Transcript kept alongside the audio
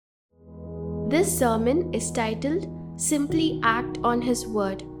This sermon is titled Simply Act on His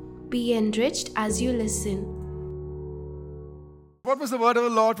Word. Be enriched as you listen. What was the word of the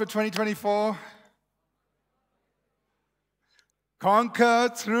Lord for 2024?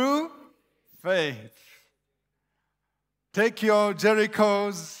 Conquer through faith. Take your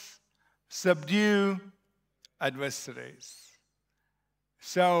Jerichos, subdue adversaries.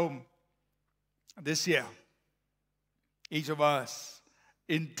 So, this year, each of us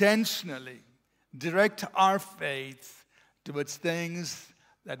intentionally direct our faith towards things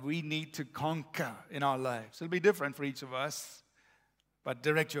that we need to conquer in our lives. It'll be different for each of us, but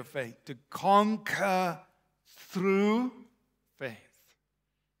direct your faith to conquer through faith.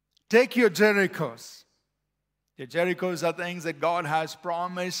 Take your Jerichos. Your Jerichos are things that God has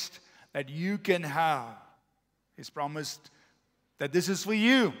promised that you can have. He's promised that this is for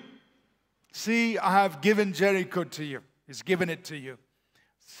you. See, I have given Jericho to you. He's given it to you.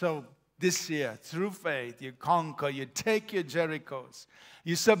 So this year, through faith, you conquer, you take your Jerichos.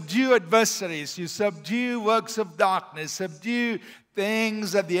 You subdue adversaries. You subdue works of darkness. Subdue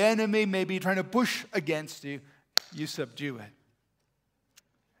things that the enemy may be trying to push against you. You subdue it.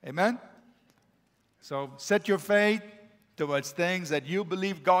 Amen? So set your faith towards things that you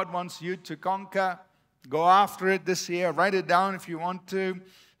believe God wants you to conquer. Go after it this year. Write it down if you want to.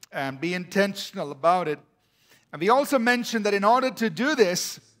 And be intentional about it. And we also mentioned that in order to do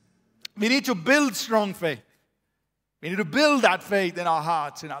this, we need to build strong faith. We need to build that faith in our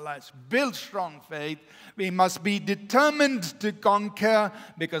hearts, in our lives. Build strong faith. We must be determined to conquer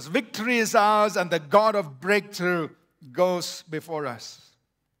because victory is ours and the God of breakthrough goes before us.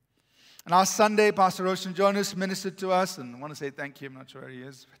 And last Sunday, Pastor Roshan Jonas ministered to us, and I want to say thank you. I'm not sure where he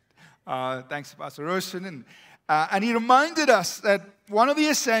is. Thanks to Pastor Roshan. And he reminded us that one of the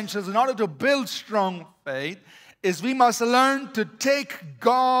essentials in order to build strong faith is we must learn to take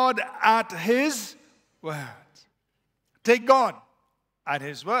God at His word. Take God at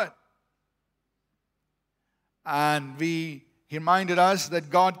His word. And he reminded us that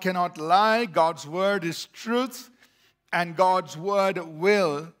God cannot lie, God's word is truth, and God's word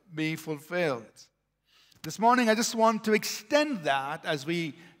will be fulfilled. This morning I just want to extend that as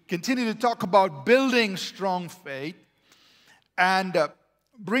we continue to talk about building strong faith and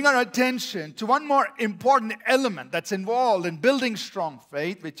bring our attention to one more important element that's involved in building strong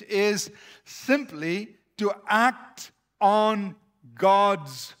faith, which is simply to act on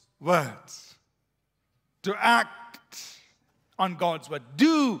God's words. To act on God's word.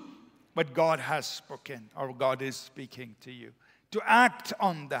 Do what God has spoken or God is speaking to you. To act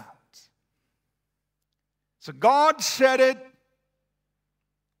on that. So God said it,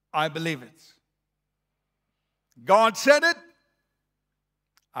 I believe it. God said it,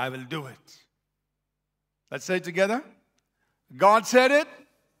 I will do it. Let's say it together. God said it,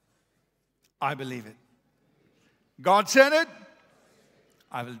 I believe it. God said it,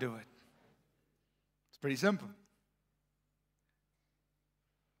 I will do it. It's pretty simple.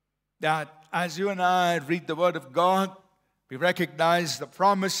 That as you and I read the Word of God, we recognize the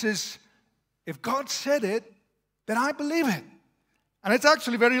promises. If God said it, then I believe it. And it's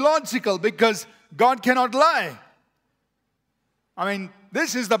actually very logical because God cannot lie. I mean,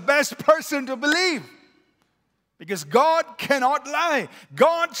 this is the best person to believe because God cannot lie.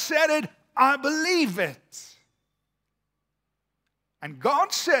 God said it, I believe it. And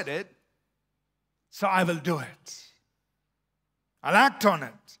God said it, so I will do it. I'll act on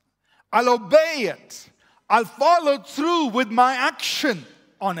it. I'll obey it. I'll follow through with my action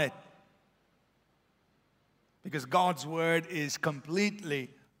on it. Because God's word is completely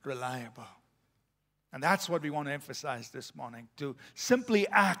reliable. And that's what we want to emphasize this morning. To simply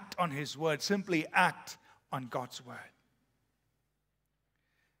act on His word. Simply act on God's word.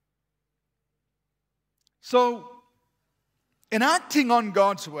 So, in acting on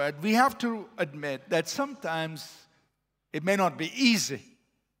God's word, we have to admit that sometimes it may not be easy. It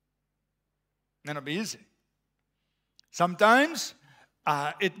may not be easy. Sometimes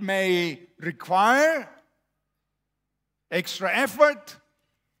it may require extra effort.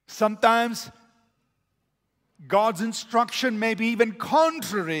 Sometimes God's instruction may be even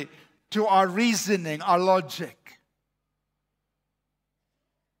contrary to our reasoning, our logic.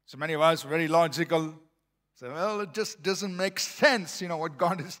 So many of us are very logical. Say, well, it just doesn't make sense, what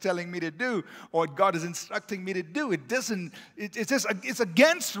God is telling me to do or what God is instructing me to do. It's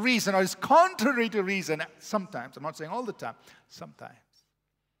against reason or it's contrary to reason. Sometimes, I'm not saying all the time, sometimes.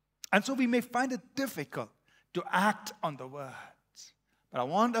 And so we may find it difficult to act on the words. But I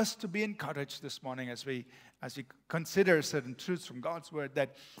want us to be encouraged this morning as we consider certain truths from God's word,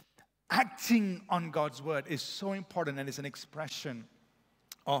 that acting on God's word is so important and is an expression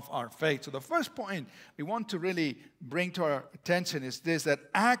of our faith. So the first point we want to really bring to our attention is this, that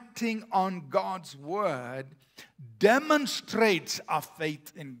acting on God's word demonstrates our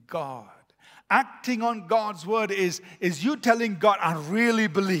faith in God. Acting on God's word is you telling God, I really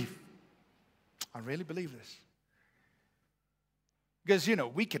believe this. Because,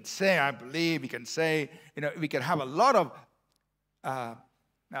 we can say, I believe, we can say, we can have a lot of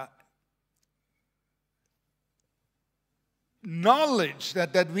knowledge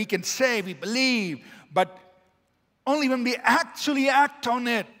that we can say we believe, but only when we actually act on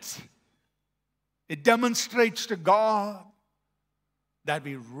it, it demonstrates to God that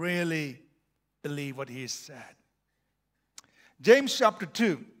we really believe what He has said. James chapter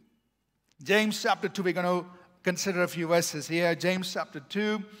 2, we're going to consider a few verses here. James chapter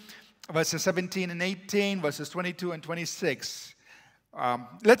 2, verses 17 and 18, verses 22 and 26.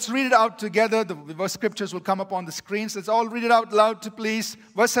 Let's read it out together. The verse scriptures will come up on the screens. Let's all read it out loud, please.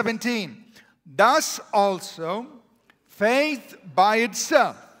 Verse 17. Thus also, faith by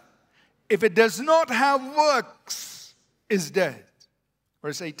itself, if it does not have works, is dead.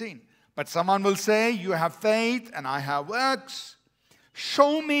 Verse 18. But someone will say, you have faith and I have works.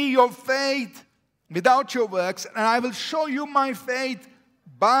 Show me your faith without your works, and I will show you my faith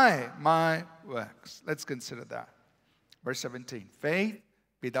by my works. Let's consider that. Verse 17, faith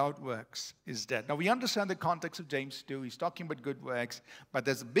without works is dead. Now we understand the context of James 2. He's talking about good works, but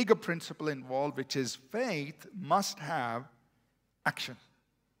there's a bigger principle involved, which is faith must have action.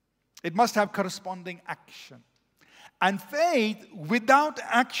 It must have corresponding action. And faith without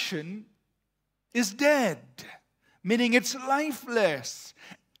action is dead, meaning it's lifeless.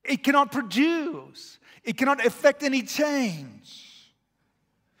 It cannot produce. It cannot affect any change.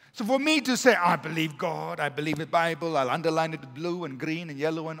 So for me to say, I believe God, I believe the Bible, I'll underline it with blue and green and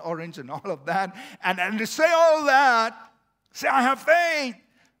yellow and orange and all of that, and to say all that, say I have faith,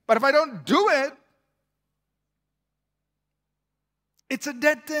 but if I don't do it, it's a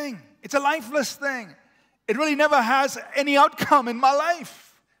dead thing. It's a lifeless thing. It really never has any outcome in my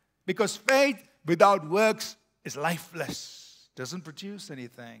life, because faith without works is lifeless. Doesn't produce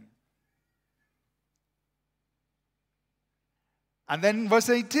anything. And then verse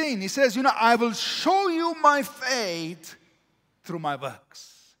 18, he says, I will show you my faith through my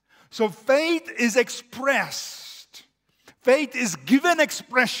works. So faith is expressed. Faith is given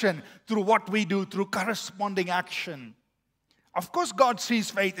expression through what we do, through corresponding action. Of course, God sees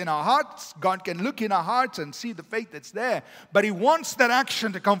faith in our hearts. God can look in our hearts and see the faith that's there. But He wants that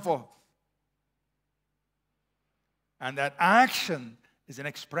action to come forth. And that action is an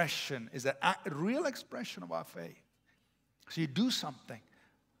expression, is a real expression of our faith. So you do something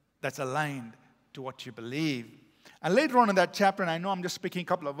that's aligned to what you believe. And later on in that chapter, and I know I'm just speaking a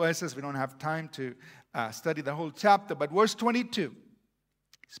couple of verses, we don't have time to study the whole chapter, but verse 22,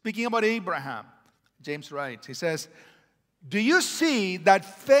 speaking about Abraham, James writes, he says, do you see that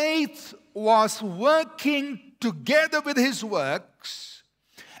faith was working together with his works?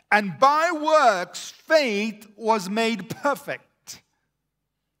 And by works, faith was made perfect.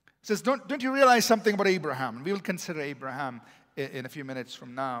 He says, don't you realize something about Abraham? And we will consider Abraham in a few minutes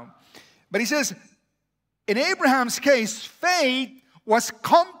from now. But he says, in Abraham's case, faith was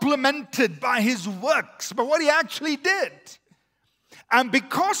complemented by his works, by what he actually did. And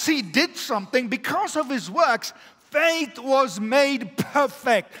because he did something, because of his works, faith was made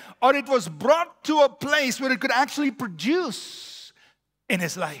perfect, or it was brought to a place where it could actually produce in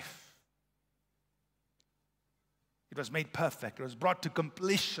his life. It was made perfect. It was brought to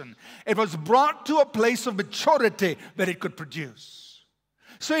completion. It was brought to a place of maturity where it could produce.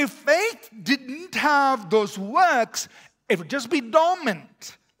 So if faith didn't have those works, it would just be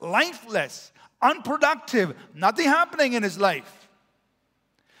dormant, lifeless, unproductive, nothing happening in his life.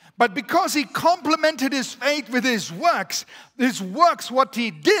 But because he complemented his faith with his works, what he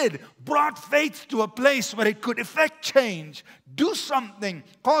did, brought faith to a place where it could effect change, do something,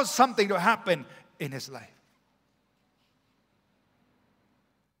 cause something to happen in his life.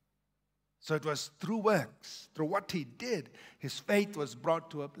 So it was through works, through what he did, his faith was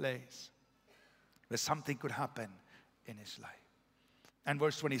brought to a place where something could happen in his life. And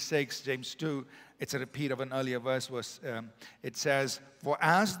verse 26, James 2, it's a repeat of an earlier verse. It says, for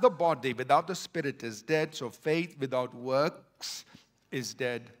as the body without the spirit is dead, so faith without works is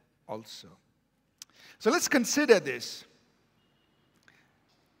dead also. So let's consider this.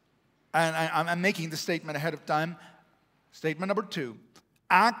 And I'm making the statement ahead of time. Statement number 2.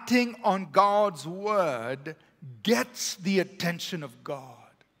 Acting on God's word gets the attention of God.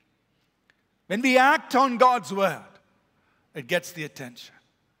 When we act on God's word, it gets the attention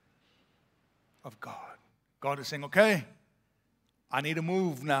of God. God is saying, okay, I need to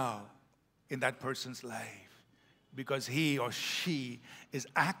move now in that person's life because he or she is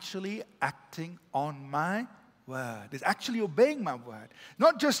actually acting on my word, is actually obeying my word.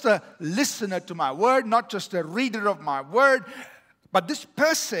 Not just a listener to my word, not just a reader of my word, but this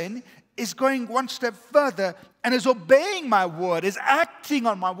person is going one step further and is obeying my word, is acting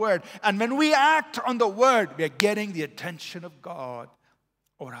on my word. And when we act on the word, we are getting the attention of God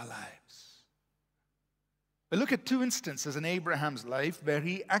over our lives. But look at two instances in Abraham's life where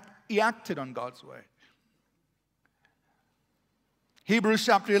he acted on God's word. Hebrews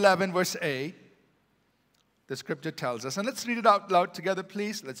chapter 11, verse 8, the scripture tells us, and let's read it out loud together,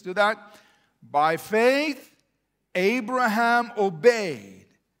 please. Let's do that. By faith, Abraham obeyed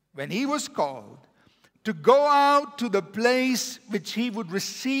when he was called to go out to the place which he would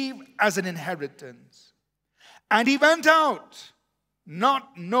receive as an inheritance. And he went out,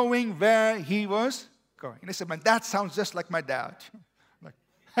 not knowing where he was going. And I said, man, that sounds just like my dad.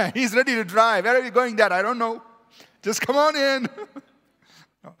 Like, he's ready to drive. Where are you going, Dad? I don't know. Just come on in.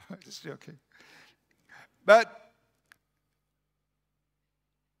 No, just joking. But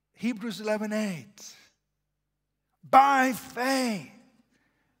Hebrews 11:8. By faith,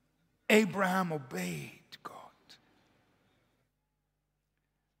 Abraham obeyed God.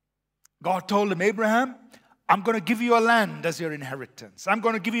 God told him, Abraham, I'm going to give you a land as your inheritance. I'm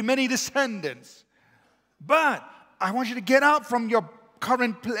going to give you many descendants. But I want you to get out from your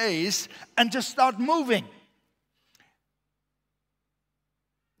current place and just start moving.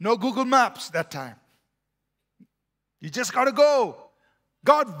 No Google Maps that time. You just got to go.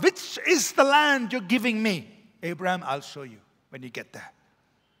 God, which is the land you're giving me? Abraham, I'll show you when you get there.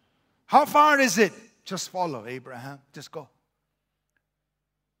 How far is it? Just follow, Abraham. Just go.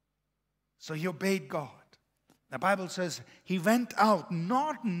 So he obeyed God. The Bible says he went out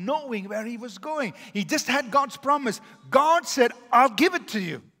not knowing where he was going. He just had God's promise. God said, I'll give it to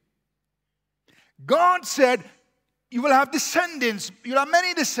you. God said, you will have descendants. You'll have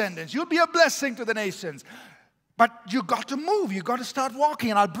many descendants. You'll be a blessing to the nations. But you got to move. You got to start walking,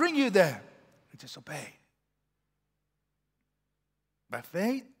 and I'll bring you there. He just obeyed. By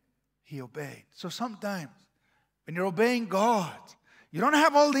faith, he obeyed. So sometimes when you're obeying God, you don't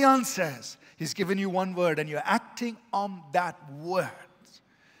have all the answers. He's given you one word, and you're acting on that word.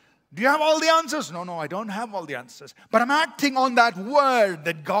 Do you have all the answers? No, I don't have all the answers. But I'm acting on that word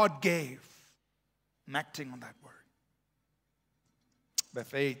that God gave. I'm acting on that word. By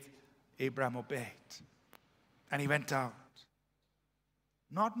faith, Abraham obeyed. And he went out,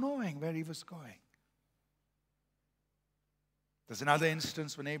 not knowing where he was going. There's another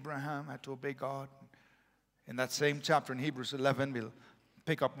instance when Abraham had to obey God. In that same chapter in Hebrews 11, we'll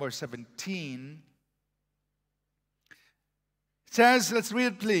pick up verse 17. It says, let's read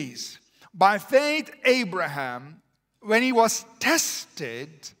it please. By faith, Abraham, when he was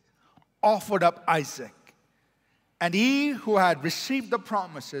tested, offered up Isaac. And he who had received the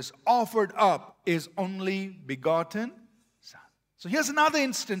promises offered up his only begotten son. So here's another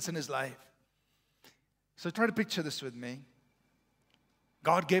instance in his life. So try to picture this with me.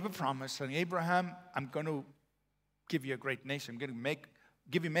 God gave a promise, and Abraham, I'm going to give you a great nation. I'm going to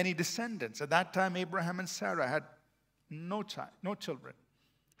give you many descendants. At that time, Abraham and Sarah had no children.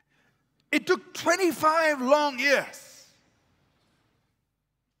 It took 25 long years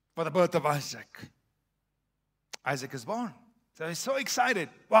for the birth of Isaac. Isaac is born. So he's so excited.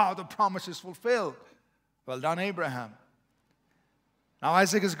 Wow, the promise is fulfilled. Well done, Abraham. Now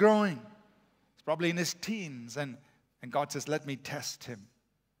Isaac is growing. He's probably in his teens. And God says, let me test him.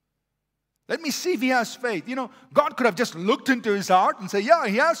 Let me see if he has faith. You know, God could have just looked into his heart and said, yeah,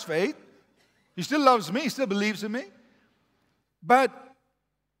 he has faith. He still loves me. He still believes in me. But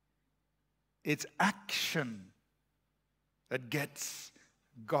it's action that gets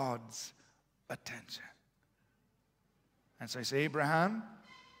God's attention. And so I say, Abraham,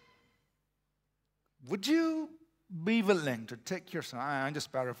 would you be willing to take your son? I'm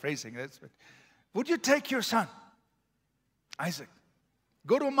just paraphrasing this, but would you take your son, Isaac?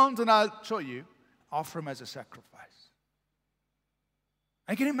 Go to a mountain, I'll show you. Offer him as a sacrifice.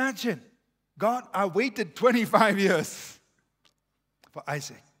 I can imagine, God, I waited 25 years for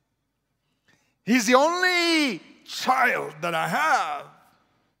Isaac. He's the only child that I have.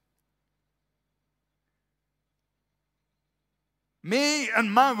 Me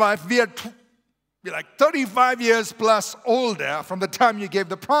and my wife, we're like 35 years plus older from the time you gave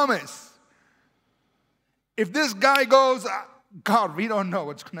the promise. If this guy goes, God, we don't know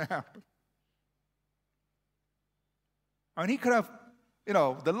what's going to happen. And he could have,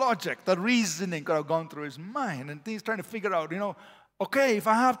 the logic, the reasoning could have gone through his mind. And he's trying to figure out, okay, if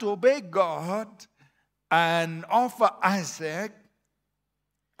I have to obey God and offer Isaac,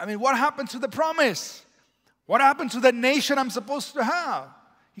 I mean, what happened to the promise? What happened to the nation I'm supposed to have?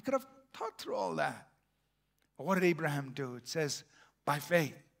 He could have thought through all that. But what did Abraham do? It says, by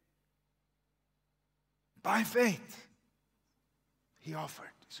faith. By faith, he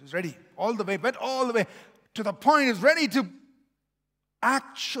offered. He was ready all the way, went all the way to the point he was ready to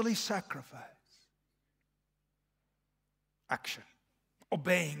actually sacrifice. Action.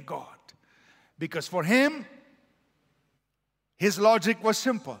 Obeying God. Because for him, his logic was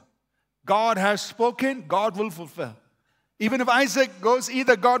simple. God has spoken, God will fulfill. Even if Isaac goes,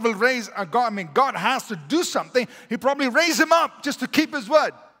 either God will raise, God has to do something. He probably raise him up just to keep his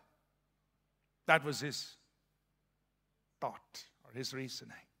word. That was his thought or his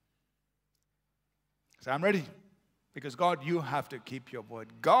reasoning. So I'm ready. Because God, you have to keep your word.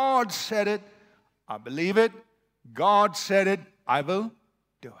 God said it, I believe it. God said it, I will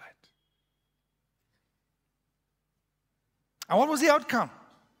do it. And what was the outcome?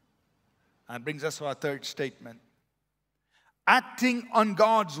 And brings us to our third statement. Acting on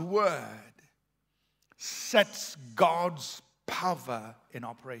God's word sets God's power in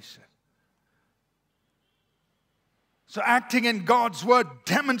operation. So acting in God's word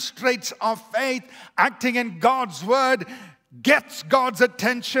demonstrates our faith. Acting in God's word gets God's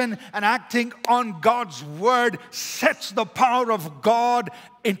attention. And acting on God's word sets the power of God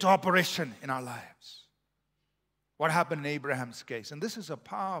into operation in our lives. What happened in Abraham's case? And this is a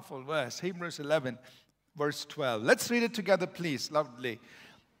powerful verse. Hebrews 11, verse 12. Let's read it together, please, loudly.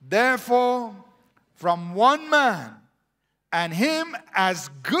 Therefore, from one man, and him as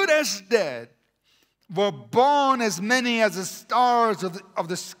good as dead, were born as many as the stars of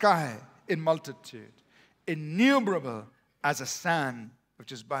the sky in multitude, innumerable as the sand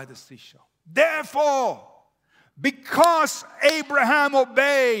which is by the seashore. Therefore, because Abraham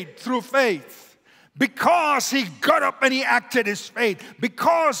obeyed through faith, because he got up and he acted his faith,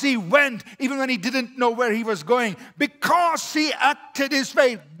 because he went even when he didn't know where he was going, because he acted his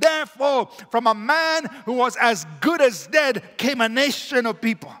faith, therefore, from a man who was as good as dead came a nation of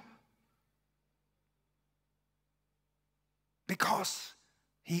people. Because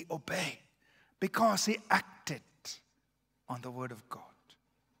he obeyed, because he acted on the word of God.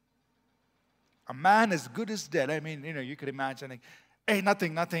 A man as good as dead. I mean, you could imagine, hey,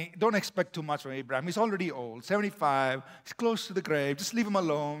 nothing. Don't expect too much from Abraham. He's already old, 75. He's close to the grave. Just leave him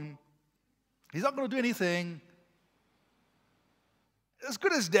alone. He's not going to do anything. As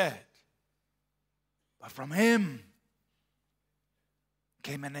good as dead. But from him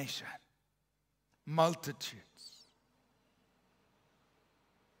came a nation. Multitudes.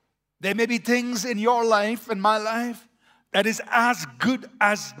 There may be things in your life and my life that is as good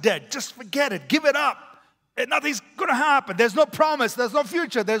as dead. Just forget it. Give it up. Nothing's going to happen. There's no promise. There's no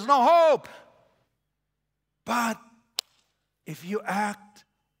future. There's no hope. But if you act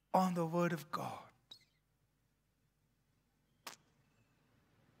on the word of God,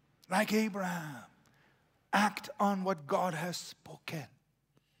 like Abraham, act on what God has spoken.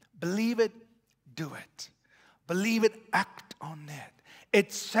 Believe it, do it. Believe it, act on it.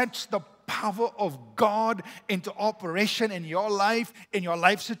 It sets the power of God into operation in your life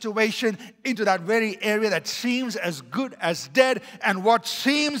situation, into that very area that seems as good as dead. And what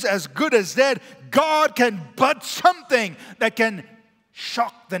seems as good as dead, God can bud something that can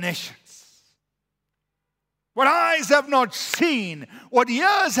shock the nations. What eyes have not seen, what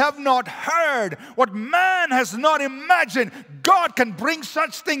ears have not heard, what man has not imagined, God can bring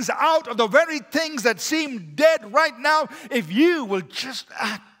such things out of the very things that seem dead right now if you will just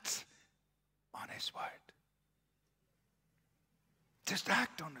act on His word. Just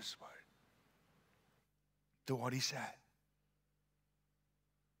act on His word. Do what He said.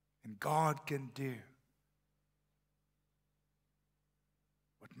 And God can do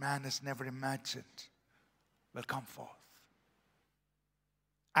what man has never imagined will come forth.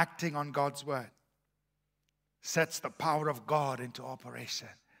 Acting on God's word sets the power of God into operation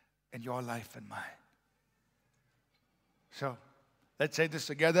in your life and mine. So, let's say this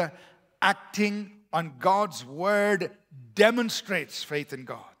together. Acting on God's word demonstrates faith in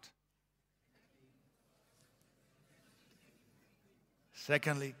God.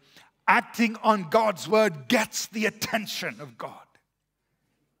 Secondly, acting on God's word gets the attention of God.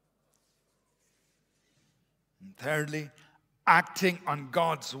 And thirdly, acting on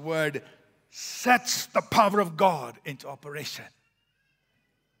God's word sets the power of God into operation.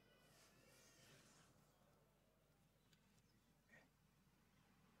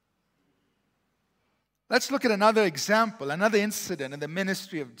 Let's look at another example, another incident in the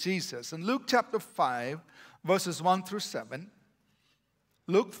ministry of Jesus. In Luke chapter 5, verses 1 through 7.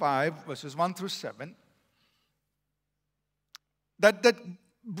 Luke 5, verses 1 through 7. That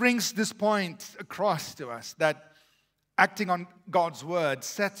brings this point across to us that acting on God's word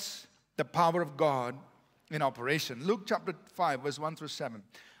sets the power of God in operation. Luke chapter 5, verse 1 through 7.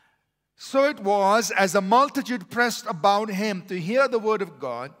 So it was, as the multitude pressed about him to hear the word of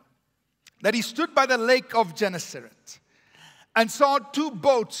God, that he stood by the lake of Gennesaret and saw two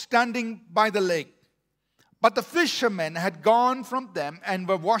boats standing by the lake. But the fishermen had gone from them and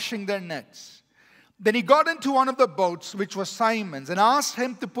were washing their nets. Then he got into one of the boats, which was Simon's, and asked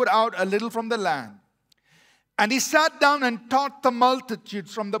him to put out a little from the land. And he sat down and taught the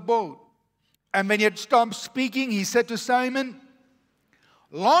multitudes from the boat. And when he had stopped speaking, he said to Simon,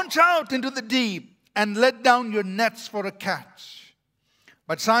 "Launch out into the deep and let down your nets for a catch."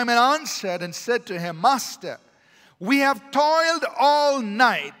 But Simon answered and said to him, "Master, we have toiled all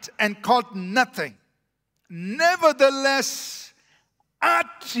night and caught nothing. Nevertheless,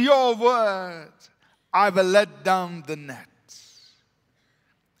 at your word, I will let down the nets."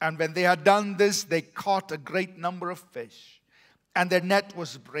 And when they had done this, they caught a great number of fish, and their net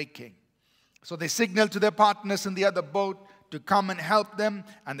was breaking. So they signaled to their partners in the other boat to come and help them,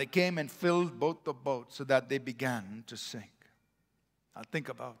 and they came and filled both the boats so that they began to sink. Now think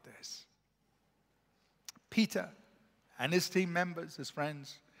about this. Peter and his team members, his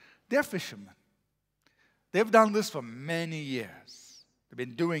friends, they're fishermen. They've done this for many years. They've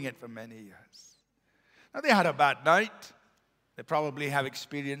been doing it for many years. Now, they had a bad night. They probably have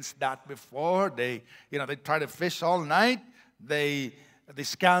experienced that before. They try to fish all night. They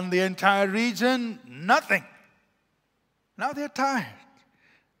scan the entire region. Nothing. Now they're tired.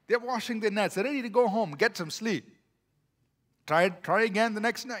 They're washing their nets. They're ready to go home, get some sleep. Try again the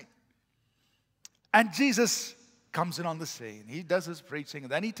next night. And Jesus comes in on the scene. He does his preaching.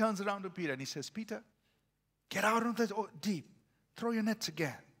 And then he turns around to Peter and he says, "Peter, get out of the deep. Throw your nets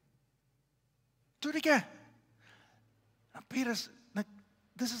again. Do it again." Now Peter's like,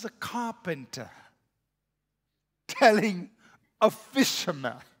 this is a carpenter telling a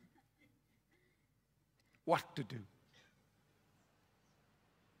fisherman what to do.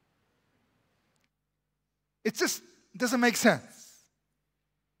 It just doesn't make sense.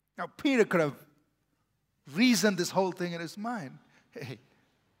 Now Peter could have reasoned this whole thing in his mind. Hey,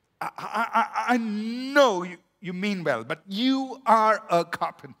 I know you mean well, but you are a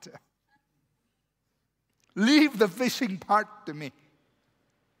carpenter. Leave the fishing part to me.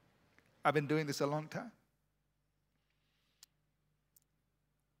 I've been doing this a long time.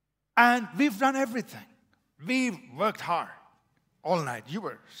 And we've done everything. We've worked hard all night. You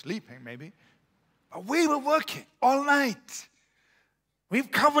were sleeping maybe, but we were working all night.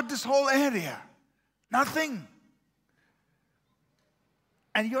 We've covered this whole area. Nothing.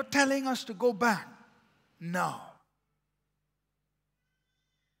 And you're telling us to go back? No.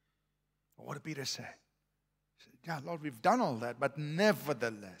 What did Peter say? He said, "Yeah, Lord, we've done all that, but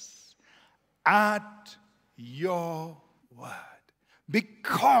nevertheless, at your word,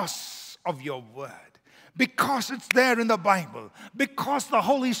 because of your word, because it's there in the Bible, because the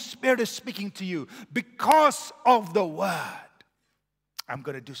Holy Spirit is speaking to you, because of the word, I'm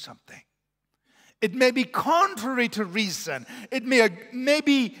going to do something. It may be contrary to reason. It may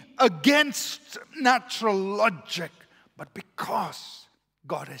be against natural logic. But because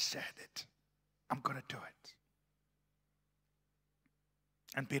God has said it, I'm going to do it."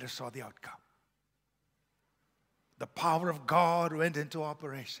 And Peter saw the outcome. The power of God went into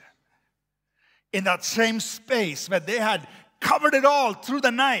operation. In that same space where they had covered it all through the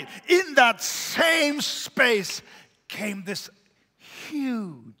night, in that same space came this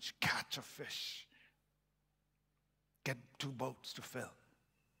huge catch of fish. Get 2 boats to fill.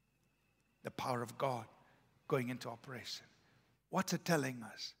 The power of God going into operation. What's it telling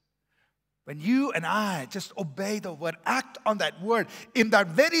us? When you and I just obey the word, act on that word, in that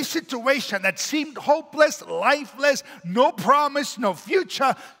very situation that seemed hopeless, lifeless, no promise, no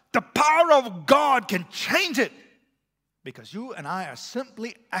future, the power of God can change it. Because you and I are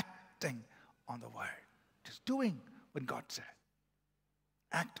simply acting on the word. Just doing what God said.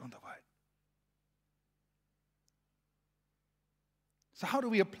 Act on the word. So how do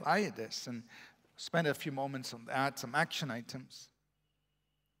we apply this? And spend a few moments on that, some action items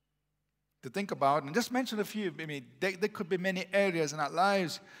to think about. And just mention a few. I mean, there could be many areas in our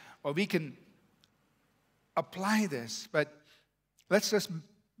lives where we can apply this. But let's just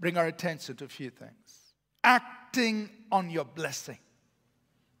bring our attention to a few things. Acting on your blessing.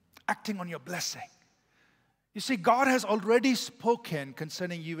 Acting on your blessing. You see, God has already spoken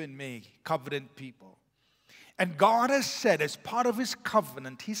concerning you and me, covenant people. And God has said, as part of His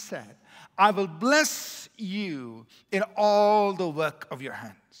covenant, He said, "I will bless you in all the work of your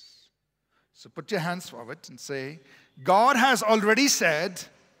hands." So put your hands forward and say, God has already said,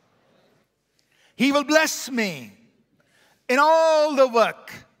 He will bless me in all the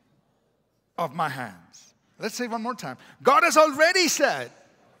work of my hands. Let's say it one more time. God has already said,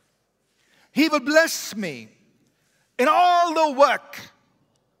 He will bless me in all the work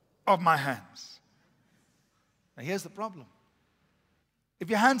of my hands. Now here's the problem. If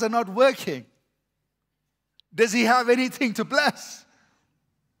your hands are not working, does He have anything to bless?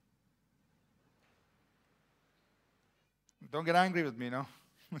 Don't get angry with me, no?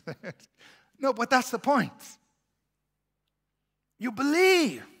 No, but that's the point. You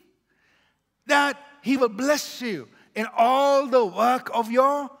believe that He will bless you in all the work of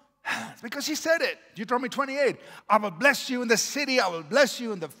your hands. Because He said it. Deuteronomy 28. I will bless you in the city. I will bless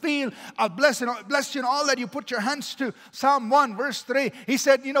you in the field. I'll bless you in all that you put your hands to. Psalm 1 verse 3. He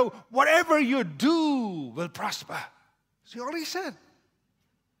said, whatever you do will prosper. See all He said.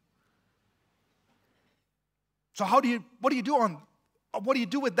 So what do you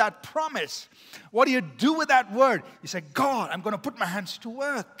do with that promise? What do you do with that word? You say, God, I'm going to put my hands to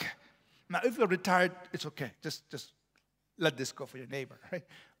work. Now, if you're retired, it's okay. Just let this go for your neighbor, right?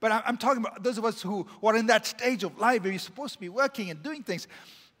 But I'm talking about those of us who are in that stage of life where you're supposed to be working and doing things.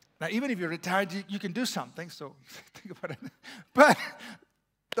 Now, even if you're retired, you can do something, so think about it. But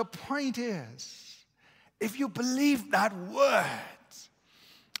the point is, if you believe that word,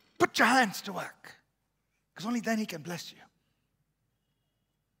 put your hands to work. Because only then He can bless you.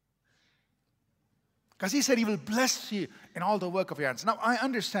 Because He said He will bless you in all the work of your hands. Now, I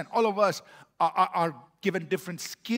understand all of us are given different skills.